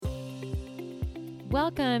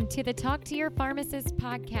Welcome to the Talk to Your Pharmacist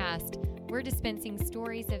podcast. We're dispensing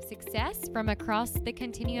stories of success from across the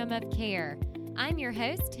continuum of care. I'm your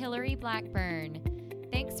host, Hillary Blackburn.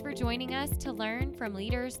 Thanks for joining us to learn from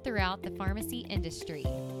leaders throughout the pharmacy industry.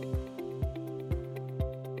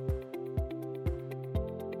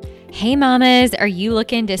 Hey mamas, are you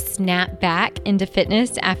looking to snap back into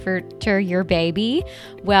fitness after your baby?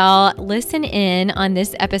 Well, listen in on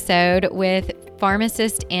this episode with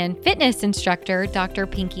pharmacist and fitness instructor, Dr.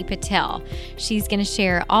 Pinky Patel. She's going to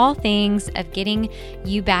share all things of getting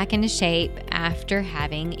you back into shape after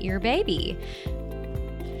having your baby.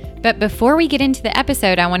 But before we get into the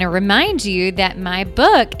episode, I want to remind you that my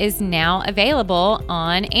book is now available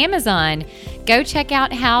on Amazon. Go check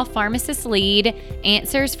out How Pharmacists Lead: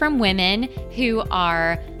 Answers from Women Who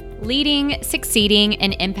Are Leading, Succeeding,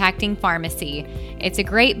 and Impacting Pharmacy. It's a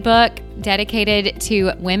great book dedicated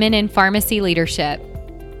to women in pharmacy leadership.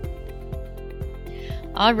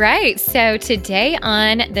 All right, so today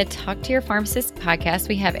on the Talk to Your Pharmacist podcast,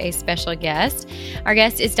 we have a special guest. Our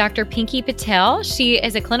guest is Dr. Pinky Patel. She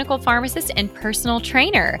is a clinical pharmacist and personal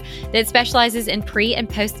trainer that specializes in pre- and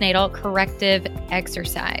postnatal corrective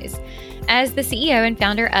exercise. As the CEO and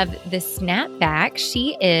founder of The Snapback,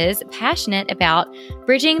 she is passionate about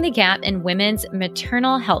bridging the gap in women's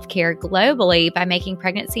maternal health care globally by making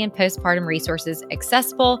pregnancy and postpartum resources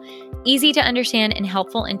accessible, easy to understand, and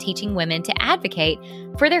helpful in teaching women to advocate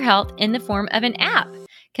for their health in the form of an app,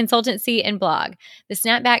 consultancy, and blog. The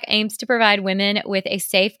Snapback aims to provide women with a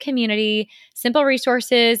safe community, simple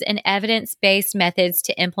resources, and evidence-based methods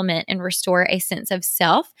to implement and restore a sense of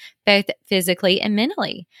self, both physically and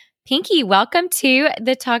mentally. Pinky, welcome to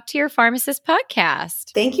the Talk to Your Pharmacist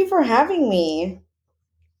podcast. Thank you for having me.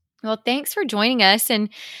 Well, thanks for joining us. And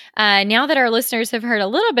now that our listeners have heard a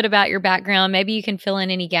little bit about your background, maybe you can fill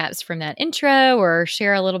in any gaps from that intro or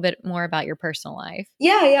share a little bit more about your personal life.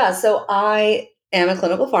 Yeah. So I am a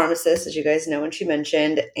clinical pharmacist, as you guys know, and she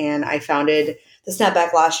mentioned, and I founded the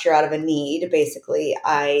Snapback last year out of a need. Basically,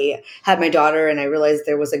 I had my daughter and I realized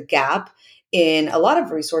there was a gap in a lot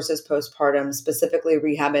of resources postpartum, specifically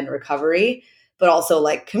rehab and recovery, but also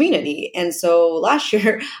like community. And so last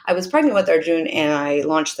year I was pregnant with Arjun and I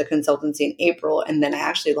launched the consultancy in April. And then I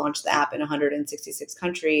actually launched the app in 166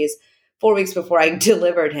 countries 4 weeks before I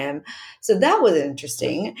delivered him. So that was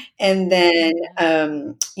interesting. And then,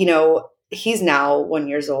 he's now 1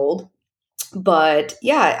 year old. But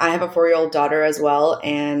yeah, I have a 4-year-old daughter as well.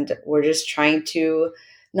 And we're just trying to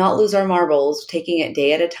not lose our marbles, taking it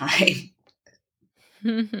day at a time.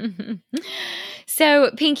 So,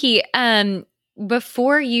 Pinky,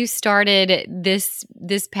 before you started this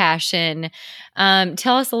passion,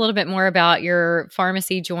 tell us a little bit more about your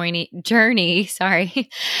pharmacy journey.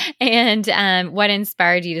 And what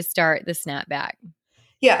inspired you to start the Snapback?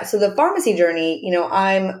 Yeah, so the pharmacy journey,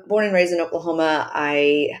 I'm born and raised in Oklahoma.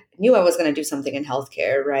 I knew I was going to do something in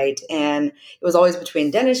healthcare, right? And it was always between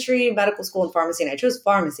dentistry, medical school, and pharmacy. And I chose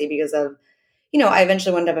pharmacy because of I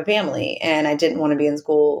eventually wanted to have a family and I didn't want to be in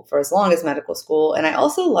school for as long as medical school. And I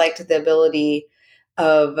also liked the ability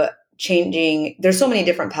of changing. There's so many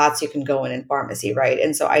different paths you can go in pharmacy, right?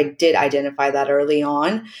 And so I did identify that early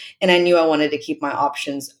on and I knew I wanted to keep my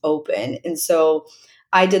options open. And so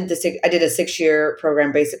I did a 6-year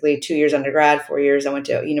program, basically 2 years undergrad, 4 years. I went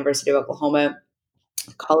to University of Oklahoma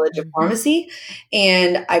College of Pharmacy,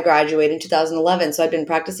 and I graduated in 2011. So I'd been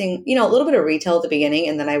practicing, a little bit of retail at the beginning,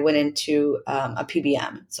 and then I went into a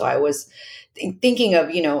PBM. So I was thinking of,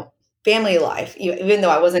 family life, even though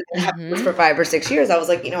I wasn't going to have this for 5 or 6 years. I was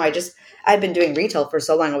like, I'd been doing retail for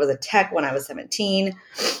so long. I was a tech when I was 17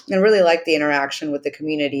 and really liked the interaction with the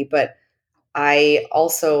community. But I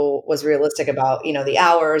also was realistic about, the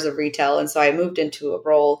hours of retail. And so I moved into a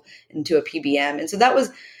role into a PBM. And so that was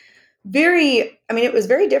it was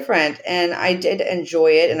very different and I did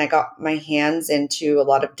enjoy it. And I got my hands into a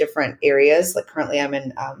lot of different areas. Like currently I'm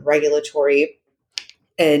in regulatory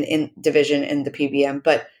and in division in the PBM,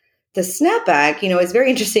 but the Snapback, is very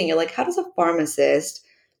interesting. You're like, how does a pharmacist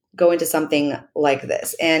go into something like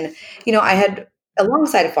this? And, I had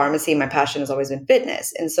alongside of pharmacy, my passion has always been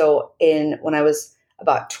fitness. And so when I was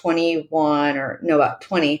about 20,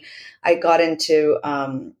 I got into,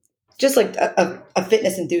 just like a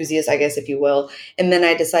fitness enthusiast, I guess, if you will. And then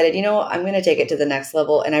I decided, I'm going to take it to the next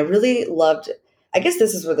level. And I really loved, I guess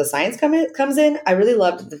this is where the science comes in. I really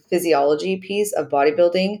loved the physiology piece of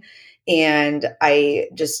bodybuilding. And I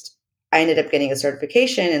ended up getting a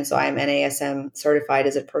certification. And so I'm NASM certified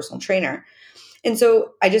as a personal trainer. And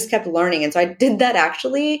so I just kept learning. And so I did that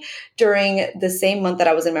actually during the same month that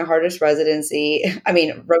I was in my hardest rotation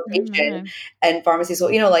and pharmacy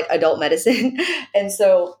school, like adult medicine. And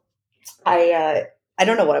so I I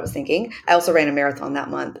don't know what I was thinking. I also ran a marathon that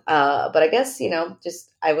month. But I guess,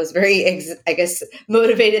 just I was very,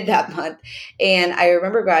 motivated that month. And I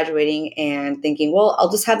remember graduating and thinking, well, I'll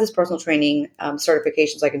just have this personal training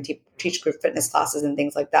certification so I can teach group fitness classes and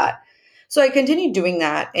things like that. So I continued doing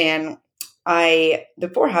that. And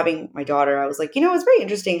before having my daughter, I was like, it's very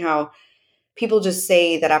interesting how people just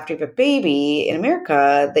say that after you have a baby in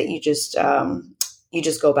America that you just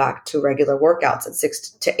go back to regular workouts at 6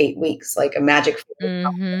 to 8 weeks, like a magic fairy.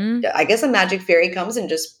 Mm-hmm. I guess a magic fairy comes and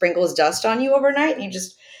just sprinkles dust on you overnight, and you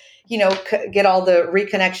just, get all the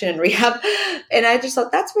reconnection and rehab. And I just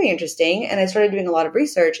thought that's very interesting. And I started doing a lot of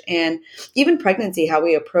research, and even pregnancy, how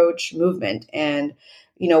we approach movement, and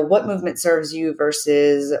what movement serves you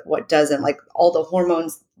versus what doesn't, like all the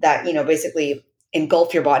hormones that, basically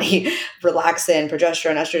engulf your body, relaxin,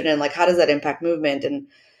 progesterone, estrogen, like how does that impact movement? And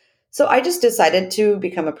so I just decided to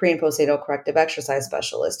become a pre and postnatal corrective exercise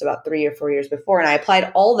specialist about 3 or 4 years before. And I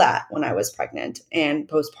applied all that when I was pregnant and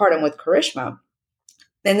postpartum with Karishma.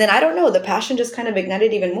 And then I don't know, the passion just kind of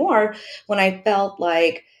ignited even more when I felt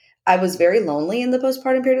like I was very lonely in the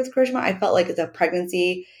postpartum period with Karishma. I felt like the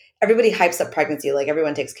pregnancy, everybody hypes up pregnancy, like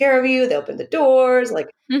everyone takes care of you, they open the doors,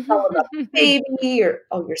 like tell about the baby, or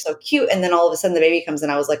oh, you're so cute. And then all of a sudden the baby comes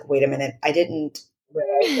and I was like, wait a minute, I didn't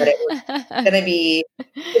realize that it was going to be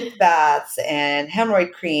ice baths and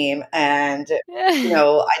hemorrhoid cream. And,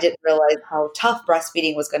 I didn't realize how tough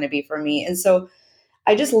breastfeeding was going to be for me. And so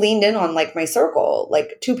I just leaned in on like my circle,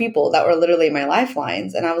 like two people that were literally my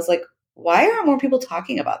lifelines. And I was like, why aren't more people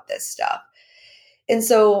talking about this stuff? And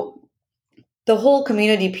so the whole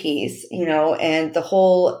community piece, and the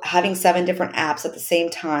whole having 7 different apps at the same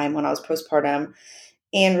time when I was postpartum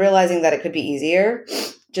and realizing that it could be easier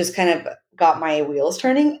just kind of got my wheels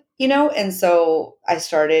turning, and so I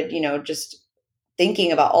started, just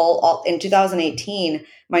thinking about all in 2018,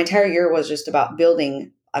 my entire year was just about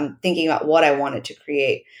building. I'm thinking about what I wanted to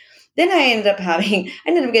create. Then I ended up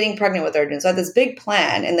getting pregnant with Arjun. So I had this big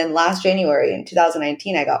plan. And then last January in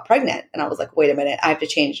 2019, I got pregnant. And I was like, wait a minute, I have to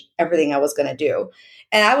change everything I was going to do.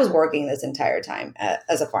 And I was working this entire time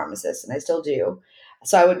as a pharmacist, and I still do.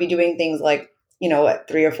 So I would be doing things like, at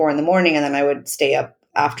 3 or 4 in the morning, and then I would stay up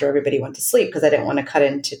after everybody went to sleep because I didn't want to cut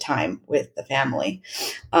into time with the family.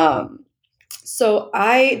 So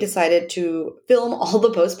I decided to film all the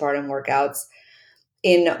postpartum workouts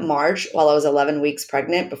in March while I was 11 weeks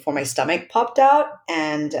pregnant before my stomach popped out.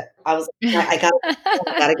 And I was like, I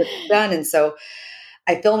gotta get this done. And so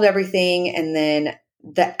I filmed everything. And then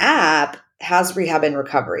the app has rehab and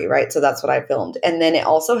recovery, right? So that's what I filmed. And then it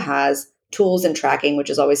also has tools and tracking, which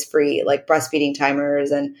is always free, like breastfeeding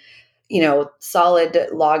timers and, solid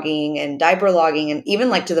logging and diaper logging. And even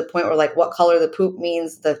like to the point where like what color the poop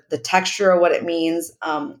means, the texture of what it means,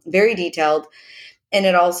 very detailed. And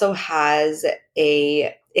it also has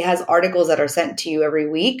articles that are sent to you every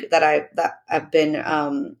week that have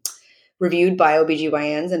been reviewed by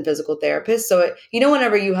OBGYNs and physical therapists. So,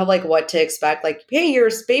 whenever you have like what to expect, like, hey, your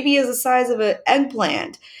baby is the size of an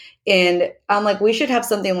eggplant. And I'm like, we should have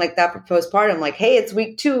something like that for postpartum. Like, hey, it's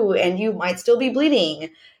week 2 and you might still be bleeding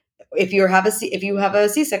if you have a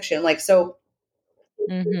C-section. Like, so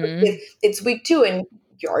Mm-hmm. it's week 2 and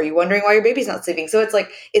are you wondering why your baby's not sleeping? So it's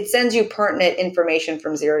like it sends you pertinent information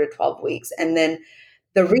from 0 to 12 weeks. And then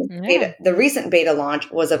the recent beta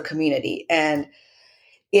launch was of Community, and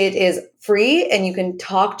it is free and you can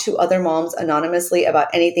talk to other moms anonymously about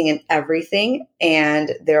anything and everything.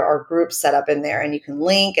 And there are groups set up in there and you can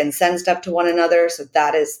link and send stuff to one another. So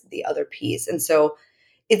that is the other piece. And so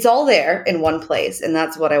it's all there in one place. And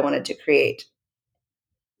that's what I wanted to create.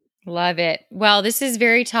 Love it. Well, this is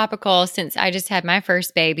very topical since I just had my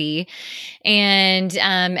first baby and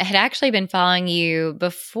had actually been following you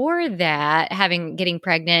before that, getting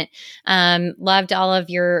pregnant. Loved all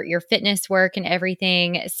of your fitness work and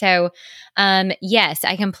everything. So, yes,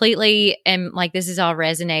 I completely am like, this is all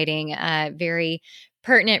resonating, very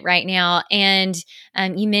pertinent right now. And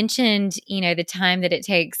you mentioned, the time that it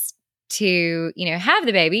takes to, have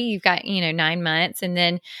the baby. You've got, 9 months, and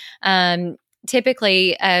then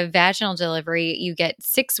typically a vaginal delivery you get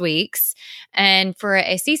 6 weeks, and for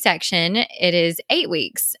a c-section it is 8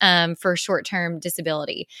 weeks for short-term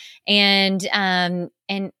disability. And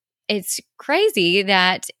it's crazy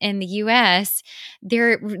that in the US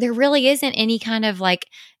there really isn't any kind of like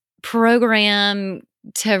program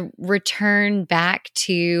to return back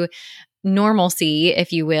to normalcy,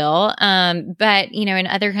 if you will. But, in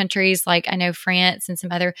other countries, like I know France and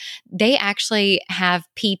some other, they actually have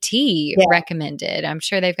PT Yeah. recommended. I'm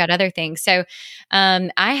sure they've got other things. So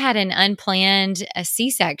I had an unplanned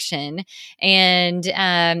C-section and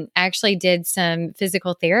actually did some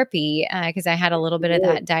physical therapy because I had a little bit of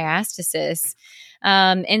that diastasis.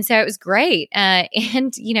 And so it was great. And,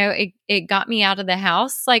 it got me out of the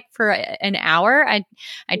house like for an hour.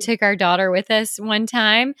 I took our daughter with us one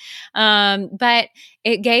time. But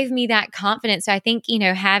it gave me that confidence. So I think,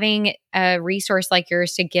 having a resource like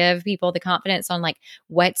yours to give people the confidence on like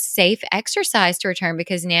what's safe exercise to return,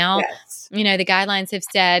 because now, Yes. the guidelines have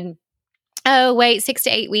said, oh, wait, 6 to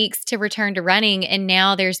 8 weeks to return to running. And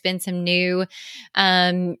now there's been some new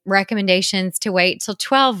recommendations to wait till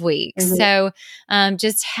 12 weeks. Mhm. So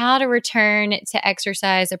just how to return to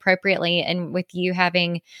exercise appropriately. And with you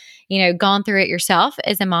having, gone through it yourself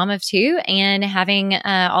as a mom of two and having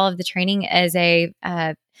all of the training as a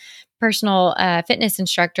personal fitness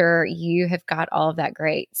instructor, you have got all of that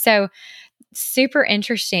great. So super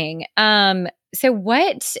interesting. So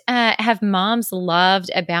what have moms loved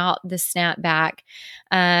about the snapback?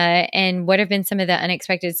 And what have been some of the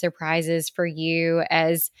unexpected surprises for you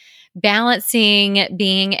as balancing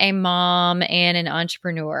being a mom and an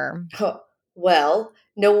entrepreneur? Well,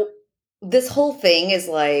 no, this whole thing is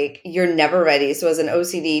like you're never ready. So, as an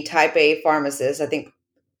OCD type A pharmacist, I think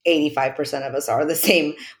 85% of us are the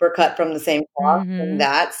same. We're cut from the same cloth in Mm-hmm.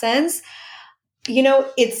 that sense.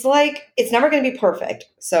 It's like it's never going to be perfect.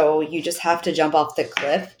 So, you just have to jump off the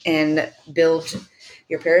cliff and build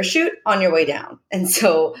your parachute on your way down. And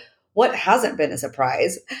so, what hasn't been a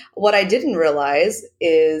surprise, what I didn't realize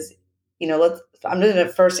is, I'm going to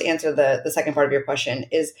first answer the second part of your question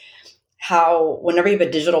is how whenever you have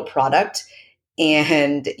a digital product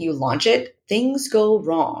and you launch it, things go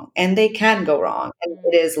wrong and they can go wrong. And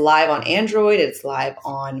it is live on Android, it's live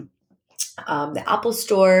on the Apple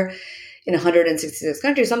Store in 166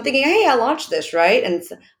 countries. So I'm thinking, hey, I launched this, right? And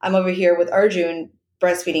I'm over here with Arjun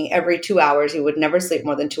breastfeeding every 2 hours. He would never sleep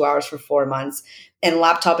more than 2 hours for 4 months, and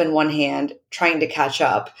laptop in one hand, trying to catch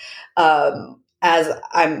up as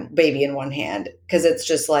I'm baby in one hand. Because it's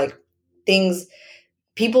just like things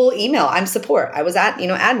people email. I'm support. I was at,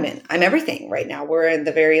 admin. I'm everything right now. We're in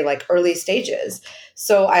the very like early stages.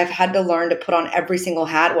 So I've had to learn to put on every single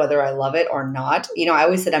hat, whether I love it or not. I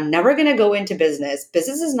always said, I'm never going to go into business.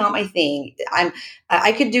 Business is not my thing.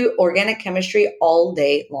 I could do organic chemistry all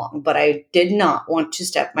day long, but I did not want to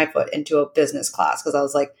step my foot into a business class because I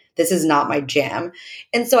was like, this is not my jam.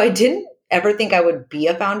 And so I didn't ever think I would be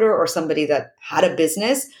a founder or somebody that had a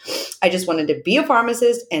business. I just wanted to be a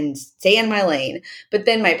pharmacist and stay in my lane. But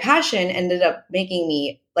then my passion ended up making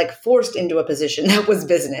me like forced into a position that was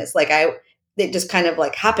business. It just kind of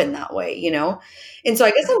like happened that way. And so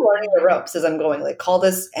I guess I'm learning the ropes as I'm going, like, call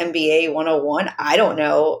this MBA 101. I don't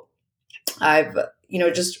know. I've,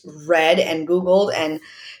 just read and Googled and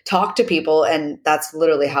talked to people. And that's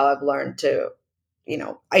literally how I've learned to,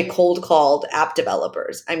 I cold called app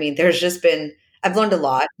developers. I mean, I've learned a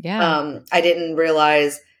lot. Yeah. I didn't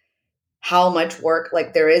realize how much work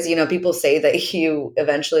like there is. People say that you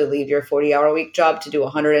eventually leave your 40-hour week job to do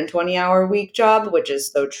a 120-hour week job, which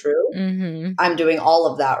is so true. Mm-hmm. I'm doing all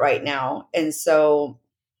of that right now. And so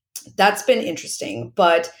that's been interesting,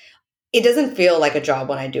 but it doesn't feel like a job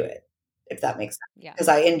when I do it, if that makes sense, Yeah. because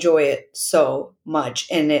I enjoy it so much.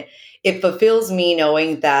 And it fulfills me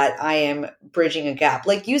knowing that I am bridging a gap.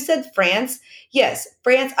 Like you said, France. Yes,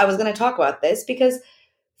 France. I was going to talk about this because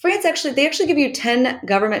France they actually give you 10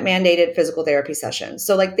 government mandated physical therapy sessions.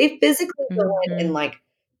 So like they physically go in and like,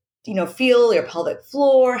 feel your pelvic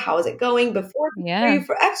floor. How is it going before they prepare Yeah. you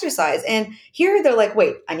for exercise? And here they're like,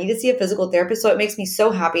 wait, I need to see a physical therapist. So it makes me so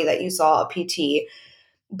happy that you saw a PT.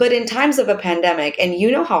 But in times of a pandemic, and you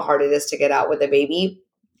know how hard it is to get out with a baby,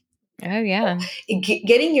 Oh, yeah.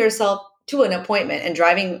 getting yourself to an appointment and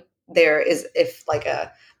driving there is if like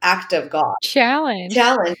a act of God. Challenge. You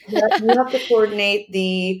have to coordinate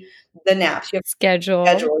the naps. You have to Schedule.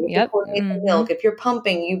 schedule. You have to Yep. coordinate the Mm-hmm. milk. If you're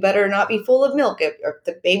pumping, you better not be full of milk. If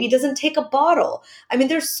the baby doesn't take a bottle. I mean,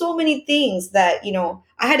 there's so many things that,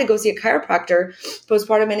 I had to go see a chiropractor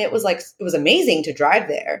postpartum, and it was amazing to drive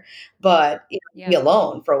there, but be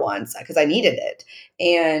alone for once because I needed it.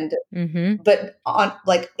 And, Mm-hmm. but on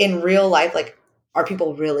like in real life, like, are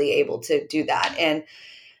people really able to do that? And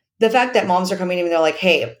the fact that moms are coming to me, they're like,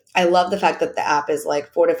 hey, I love the fact that the app is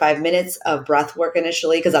like 4 to 5 minutes of breath work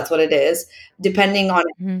initially, because that's what it is. Depending on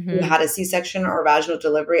if you Mm-hmm. had a C-section or vaginal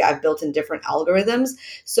delivery, I've built in different algorithms.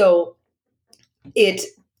 So it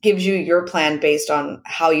gives you your plan based on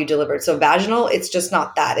how you delivered. So vaginal, it's just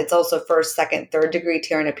not that. It's also first, second, third degree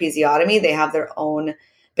tear and episiotomy. They have their own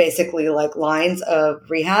basically like lines of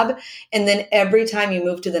rehab. And then every time you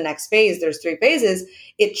move to the next phase, there's 3 phases,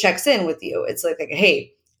 it checks in with you. It's like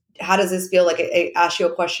hey, how does this feel? Like it asks you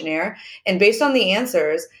a questionnaire. And based on the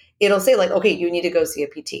answers, it'll say like, okay, you need to go see a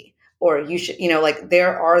PT. Or you should, like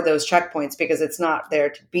there are those checkpoints because it's not there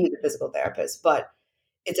to be the physical therapist, but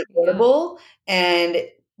it's affordable and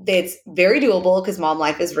it's very doable because mom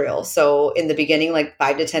life is real. So in the beginning, like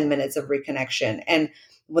 5 to 10 minutes of reconnection. And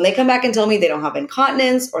when they come back and tell me they don't have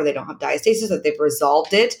incontinence or they don't have diastasis, or they've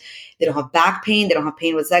resolved it, they don't have back pain, they don't have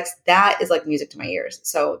pain with sex, that is like music to my ears.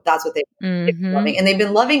 So that's what they've been loving. And they've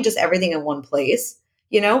been loving just everything in one place,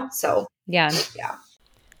 So yeah. Yeah.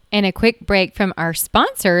 And a quick break from our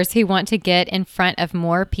sponsors who want to get in front of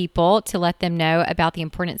more people to let them know about the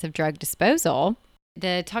importance of drug disposal.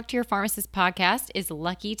 The Talk to Your Pharmacist podcast is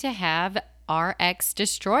lucky to have RX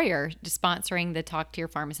Destroyer sponsoring the Talk to Your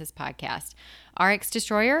Pharmacist podcast. RX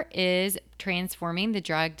Destroyer is transforming the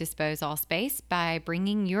drug disposal space by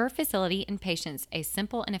bringing your facility and patients a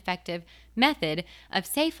simple and effective method of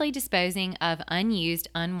safely disposing of unused,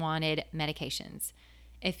 unwanted medications.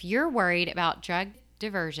 If you're worried about drug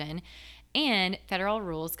diversion and federal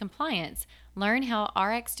rules compliance, learn how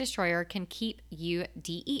RX Destroyer can keep you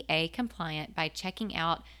DEA compliant by checking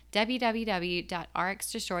out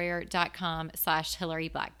www.rxdestroyer.com/Hillary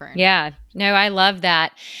Blackburn. Yeah, no, I love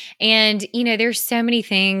that. And, there's so many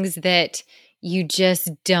things that you just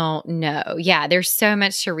don't know. Yeah, there's so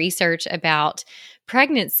much to research about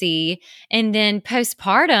pregnancy, and then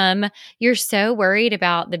postpartum, you're so worried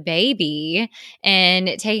about the baby and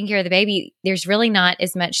taking care of the baby. There's really not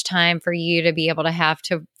as much time for you to be able to have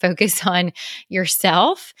to focus on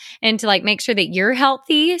yourself and to like make sure that you're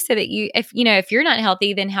healthy, so that if you're not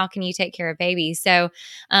healthy, then how can you take care of baby? So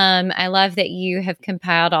I love that you have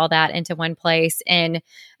compiled all that into one place. And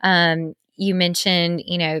you mentioned,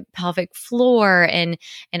 pelvic floor and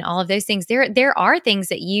all of those things. There are things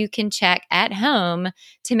that you can check at home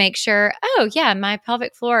to make sure, oh yeah, my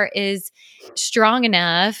pelvic floor is strong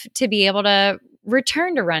enough to be able to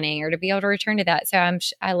return to running or to be able to return to that. So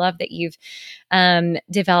I love that you've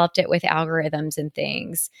developed it with algorithms and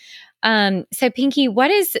things. So Pinky, what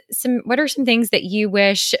are some things that you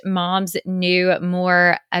wish moms knew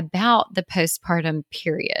more about the postpartum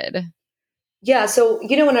period? Yeah. So,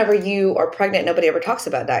 whenever you are pregnant, nobody ever talks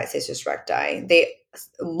about diastasis recti.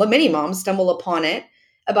 Many moms stumble upon it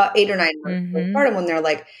about 8 or 9 months postpartum when they're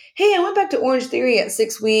like, hey, I went back to Orange Theory at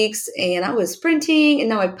 6 weeks and I was sprinting and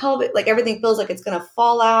now my pelvic, like everything feels like it's going to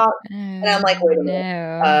fall out. And I'm like, wait a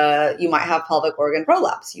minute, you might have pelvic organ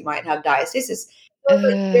prolapse. You might have diastasis. So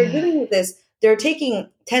they're doing this. They're taking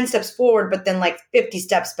 10 steps forward, but then like 50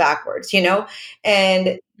 steps backwards, and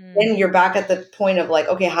then you're back at the point of like,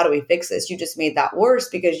 okay, how do we fix this? You just made that worse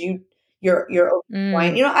because you're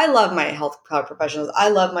OB-GYN. I love my health professionals. I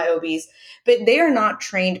love my OBs, but they are not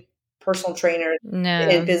trained personal trainers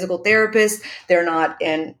and physical therapists. They're not,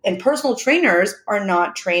 and personal trainers are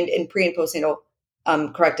not trained in pre and postnatal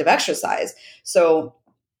corrective exercise. So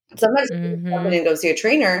sometimes you jump in and go see a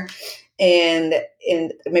trainer and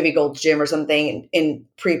maybe Gold's Gym or something in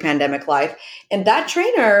pre-pandemic life. And that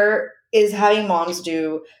trainer is having moms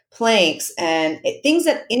do planks and things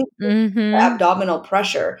that increase abdominal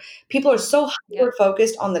pressure. People are so hyper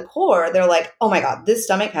focused on the core. They're like, oh my God, this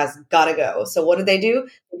stomach has got to go. So what do? They do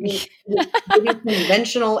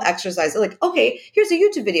conventional exercise. They're like, okay, here's a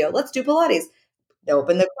YouTube video. Let's do Pilates. They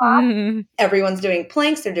open the class. Everyone's doing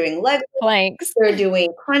planks. They're doing leg planks. They're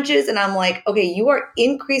doing crunches. And I'm like, okay, you are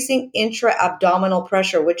increasing intra-abdominal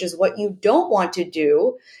pressure, which is what you don't want to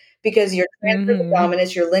do because your transverse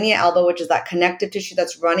abdominis, your linea alba, which is that connective tissue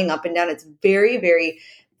that's running up and down, it's very, very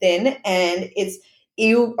thin. And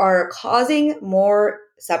you are causing more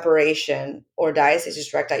separation or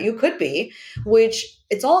diastasis recti. You could be, which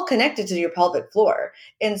it's all connected to your pelvic floor.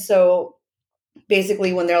 And so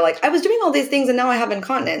basically when they're like, I was doing all these things and now I have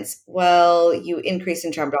incontinence. Well, you increase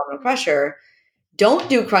intra-abdominal pressure. Don't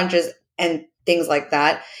do crunches and things like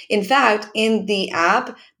that. In fact, in the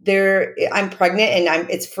app, I'm pregnant and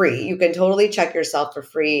it's free. You can totally check yourself for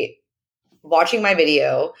free watching my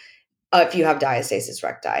video if you have diastasis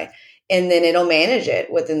recti. And then it'll manage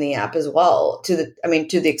it within the app as well to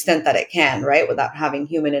the extent that it can, right? Without having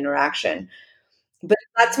human interaction. But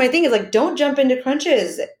that's my thing is like, don't jump into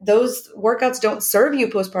crunches. Those workouts don't serve you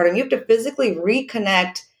postpartum. You have to physically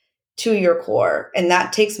reconnect to your core. And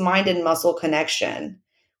that takes mind and muscle connection,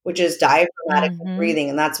 which is diaphragmatic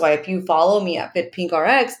breathing. And that's why if you follow me at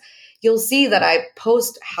FitPinkRx, you'll see that I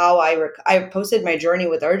post how I posted my journey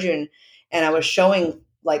with Arjun and I was showing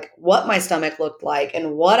like what my stomach looked like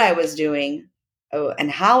and what I was doing,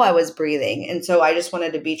 and how I was breathing. And so I just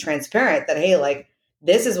wanted to be transparent that, hey, like,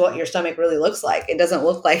 this is what your stomach really looks like. It doesn't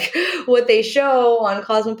look like what they show on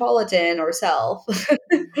Cosmopolitan or Self.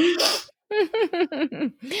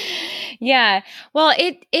 Yeah. Well,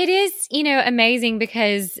 it is, amazing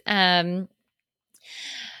because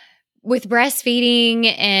with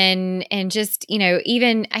breastfeeding and just,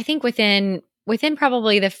 even I think within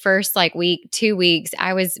probably the first like week, 2 weeks,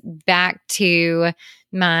 I was back to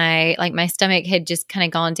my stomach had just kind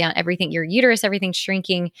of gone down, everything, your uterus, everything's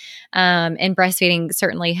shrinking. And breastfeeding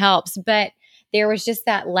certainly helps. But there was just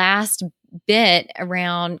that last bit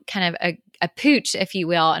around kind of a pooch, if you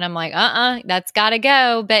will. And I'm like, that's gotta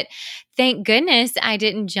go. But thank goodness I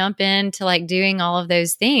didn't jump into like doing all of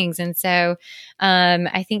those things. And so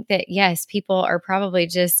I think that, yes, people are probably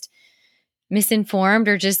just misinformed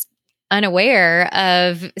or just unaware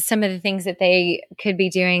of some of the things that they could be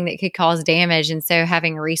doing that could cause damage. And so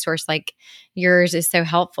having a resource like yours is so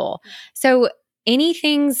helpful. So any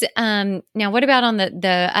things, now what about on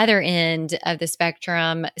the other end of the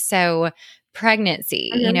spectrum? So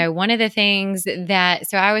pregnancy, Mhm. one of the things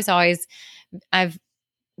so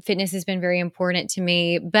fitness has been very important to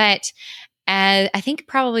me, but I think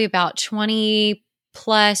probably about 20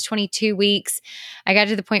 plus 22 weeks, I got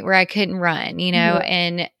to the point where I couldn't run,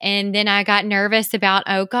 Mhm. and then I got nervous about,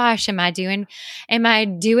 oh gosh, am I doing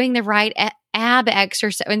the right ab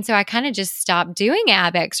exercise? And so I kind of just stopped doing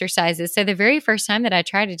ab exercises. So the very first time that I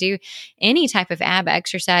tried to do any type of ab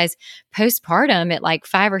exercise postpartum at like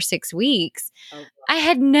 5 or 6 weeks, Oh, I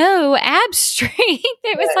had no ab strength.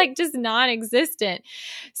 It was right. like just non-existent.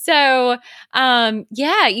 So,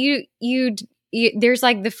 yeah, there's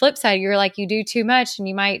like the flip side. You're like, you do too much and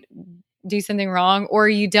you might do something wrong, or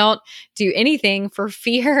you don't do anything for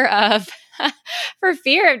fear of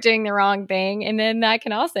doing the wrong thing. And then that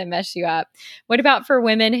can also mess you up. What about for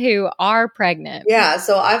women who are pregnant? Yeah.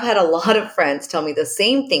 So I've had a lot of friends tell me the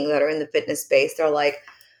same thing that are in the fitness space. They're like,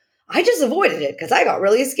 I just avoided it because I got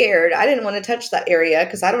really scared. I didn't want to touch that area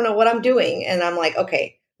because I don't know what I'm doing. And I'm like,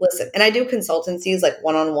 okay, listen. And I do consultancies like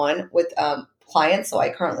one on one with clients. So I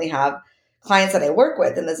currently have clients that I work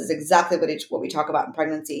with, and this is exactly what we talk about in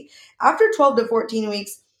pregnancy. After 12 to 14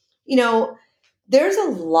 weeks, you know, there's a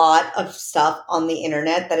lot of stuff on the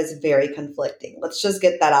internet that is very conflicting. Let's just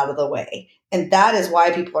get that out of the way. And that is why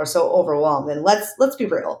people are so overwhelmed. And let's be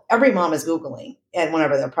real. Every mom is Googling and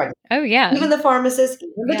whenever they're pregnant, Oh yeah. even the pharmacist,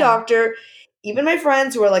 even the Yeah. doctor, even my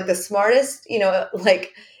friends who are like the smartest,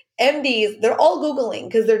 like MDs, they're all Googling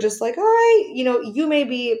because they're just like, all right, you may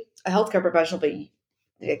be a healthcare professional, but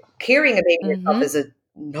carrying a baby yourself Mm-hmm. is a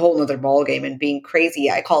whole nother ball game, and being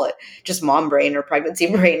crazy, I call it just mom brain or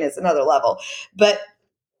pregnancy brain, is another level. But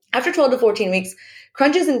after 12 to 14 weeks,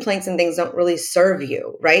 crunches and planks and things don't really serve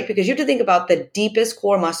you, right? Because you have to think about the deepest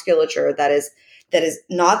core musculature that is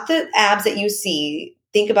not the abs that you see.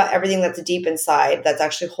 Think about everything that's deep inside that's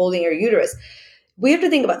actually holding your uterus. We have to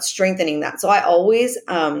think about strengthening that. So I always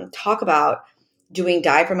talk about doing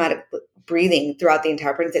diaphragmatic breathing throughout the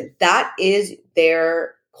entire pregnancy. That is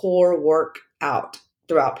their core workout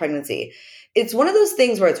throughout pregnancy. It's one of those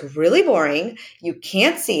things where it's really boring. You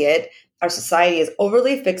can't see it. Our society is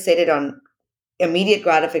overly fixated on immediate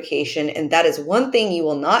gratification, and that is one thing you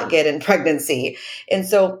will not get in pregnancy. And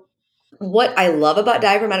so what I love about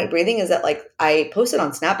diaphragmatic breathing is that, like, I posted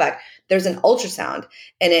on Snapback, there's an ultrasound,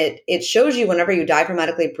 and it shows you whenever you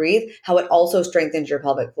diaphragmatically breathe how it also strengthens your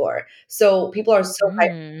pelvic floor. So people are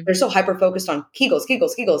Mm. they're so hyper focused on Kegels,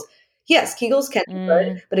 Kegels, Kegels. Yes, Kegels can be good,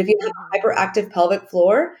 Mm. but if you have a hyperactive pelvic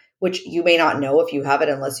floor, which you may not know if you have it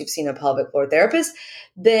unless you've seen a pelvic floor therapist,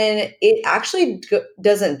 then it actually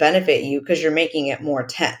doesn't benefit you because you're making it more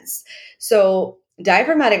tense. So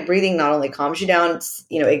diaphragmatic breathing not only calms you down,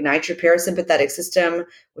 ignites your parasympathetic system,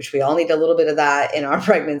 which we all need a little bit of that in our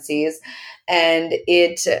pregnancies, and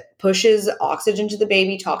it pushes oxygen to the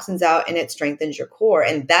baby, toxins out, and it strengthens your core.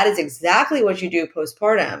 And that is exactly what you do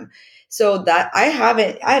postpartum. So that I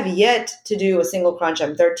have yet to do a single crunch.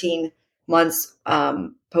 I'm 13 months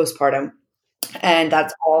postpartum, and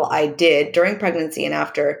that's all I did during pregnancy and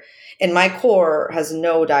after. And my core has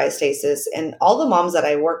no diastasis. And all the moms that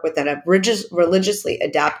I work with that have religiously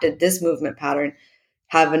adapted this movement pattern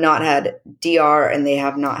have not had DR, and they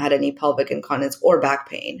have not had any pelvic incontinence or back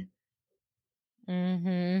pain.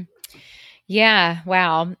 Mm-hmm. Yeah.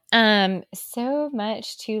 Wow. So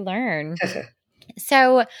much to learn.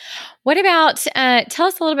 So, what about, tell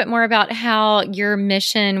us a little bit more about how your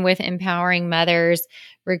mission with empowering mothers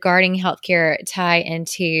regarding healthcare tie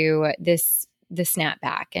into the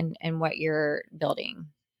snapback and what you're building.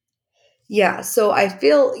 Yeah. So I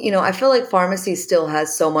feel like pharmacy still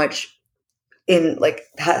has so much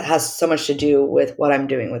has so much to do with what I'm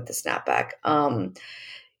doing with the snapback. And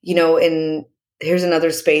here's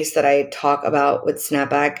another space that I talk about with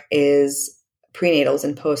snapback is prenatals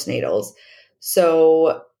and postnatals.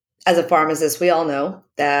 So as a pharmacist, we all know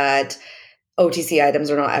that OTC items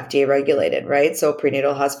are not FDA regulated, right? So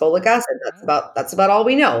prenatal has folic acid. That's about all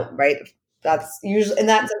we know, right? That's usually, and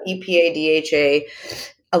that's an EPA, DHA,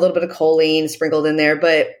 a little bit of choline sprinkled in there.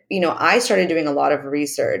 But I started doing a lot of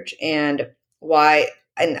research, and when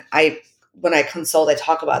I consult, I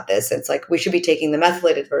talk about this. It's like we should be taking the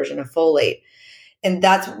methylated version of folate, and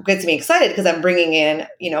that's what gets me excited because I'm bringing in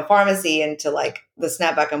pharmacy into like the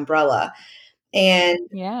snapback umbrella. And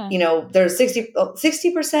there's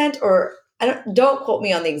 60%, or don't quote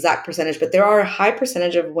me on the exact percentage, but there are a high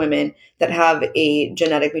percentage of women that have a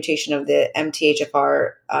genetic mutation of the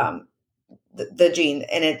MTHFR, the gene,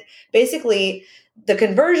 and it basically, the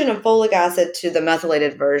conversion of folic acid to the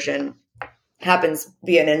methylated version happens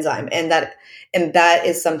via an enzyme, and that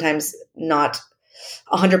is sometimes not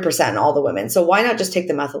 100% in all the women. So why not just take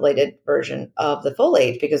the methylated version of the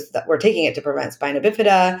folate, because we're taking it to prevent spina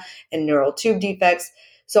bifida and neural tube defects.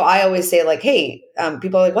 So I always say, like, hey,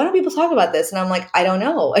 people are like, why don't people talk about this? And I'm like, I don't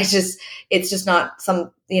know. It's just not it's not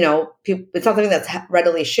something that's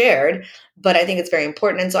readily shared, but I think it's very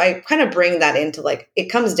important. And so I kind of bring that into, like, it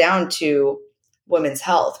comes down to women's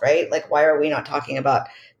health, right? Like, why are we not talking about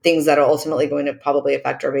things that are ultimately going to probably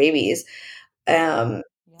affect our babies?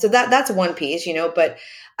 So that's one piece, but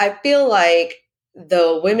I feel like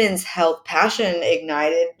the women's health passion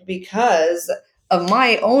ignited because of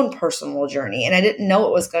my own personal journey, and I didn't know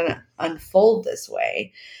it was going to unfold this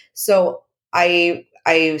way. So I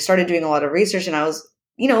started doing a lot of research, and I was,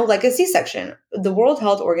 like a C-section. The World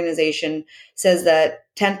Health Organization says that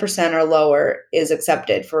 10% or lower is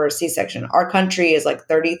accepted for a C-section. Our country is like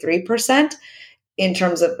 33% in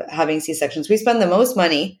terms of having C-sections. We spend the most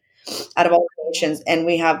money out of all the nations, and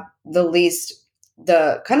we have the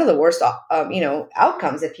worst,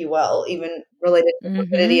 outcomes, if you will, even related to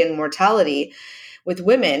morbidity and mortality with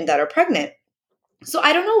women that are pregnant. So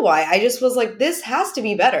I don't know why. I just was like, this has to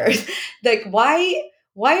be better. Like, why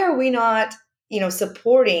are we not,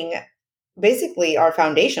 supporting basically our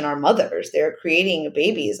foundation, our mothers? They're creating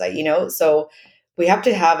babies, so we have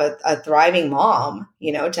to have a thriving mom,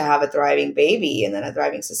 to have a thriving baby, and then a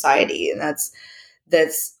thriving society. And that's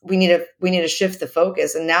we need to shift the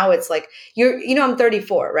focus. And now it's like, I'm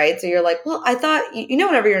 34, right? So you're like, well, I thought,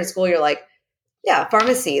 whenever you're in school, you're like, yeah,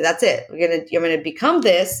 pharmacy, that's it. You're going to become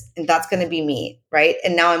this, and that's going to be me. Right.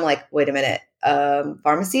 And now I'm like, wait a minute.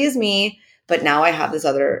 Pharmacy is me, but now I have this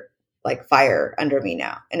other, like, fire under me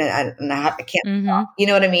now. And I can't stop. You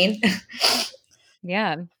know what I mean?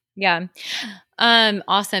 Yeah. Yeah.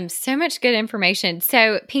 Awesome. So much good information.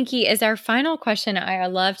 So, Pinky, as our final question, I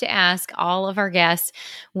love to ask all of our guests,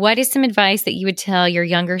 what is some advice that you would tell your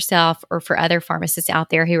younger self, or for other pharmacists out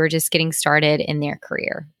there who are just getting started in their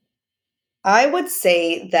career? I would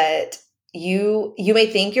say that you may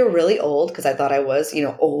think you're really old, because I thought I was,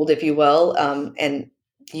 old, if you will, and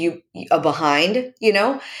you are behind,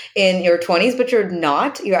 in your 20s, but you're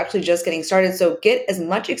not. You're actually just getting started. So get as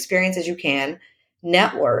much experience as you can,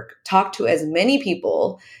 network, talk to as many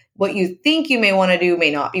people. What you think you may want to do may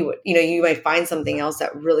not be what, you might find something else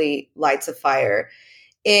that really lights a fire,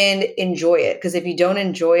 and enjoy it. Because if you don't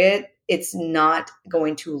enjoy it, it's not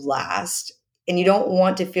going to last. And you don't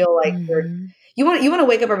want to feel like you want to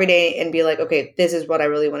wake up every day and be like, okay, this is what I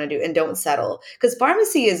really want to do, and don't settle. Because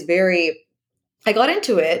pharmacy is I got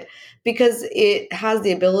into it because it has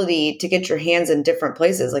the ability to get your hands in different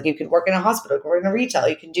places. Like, you could work in a hospital, you can work in a retail,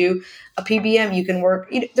 you can do a PBM, you can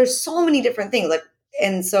work, there's so many different things. Like,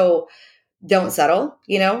 and so don't settle,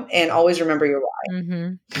 and always remember your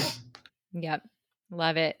why. Yep.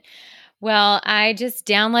 Love it. Well, I just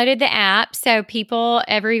downloaded the app. So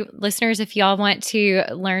listeners, if y'all want to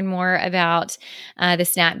learn more about the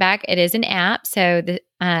Snapback, it is an app. So the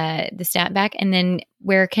Snapback, and then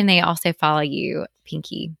where can they also follow you,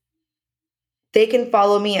 Pinky? They can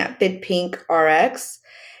follow me at FitPinkRx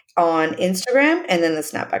on Instagram, and then the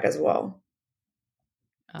Snapback as well.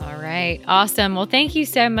 All right. Awesome. Well, thank you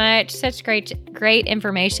so much. Such great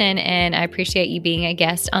information. And I appreciate you being a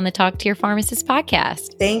guest on the Talk to Your Pharmacist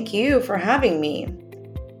podcast. Thank you for having me.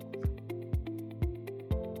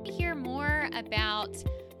 To hear more about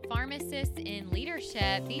pharmacists in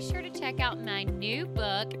leadership, be sure to check out my new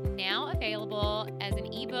book, now available as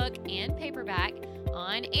an ebook and paperback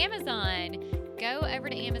on Amazon. Go over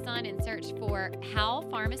to Amazon and search for How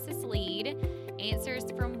Pharmacists Lead. answers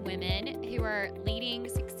from women who are leading,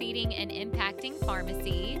 succeeding, and impacting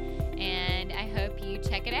pharmacy. And I hope you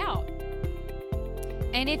check it out.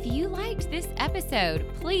 And if you liked this episode,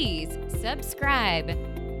 please subscribe,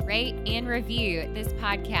 rate, and review this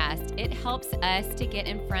podcast. It helps us to get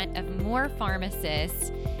in front of more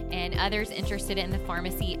pharmacists and others interested in the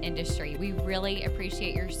pharmacy industry. We really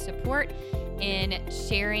appreciate your support in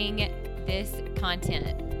sharing this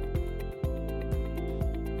content.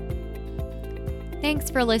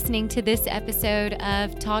 Thanks for listening to this episode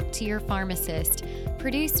of Talk to Your Pharmacist,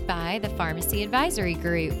 produced by the Pharmacy Advisory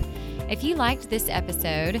Group. If you liked this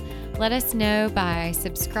episode, let us know by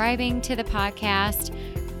subscribing to the podcast,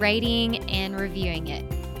 rating, and reviewing it.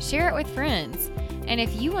 Share it with friends. And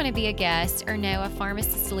if you want to be a guest or know a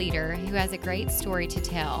pharmacist leader who has a great story to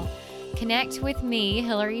tell, connect with me,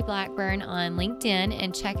 Hillary Blackburn, on LinkedIn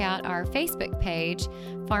and check out our Facebook page,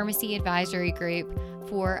 Pharmacy Advisory Group,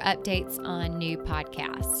 for updates on new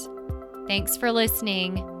podcasts. Thanks for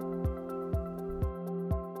listening.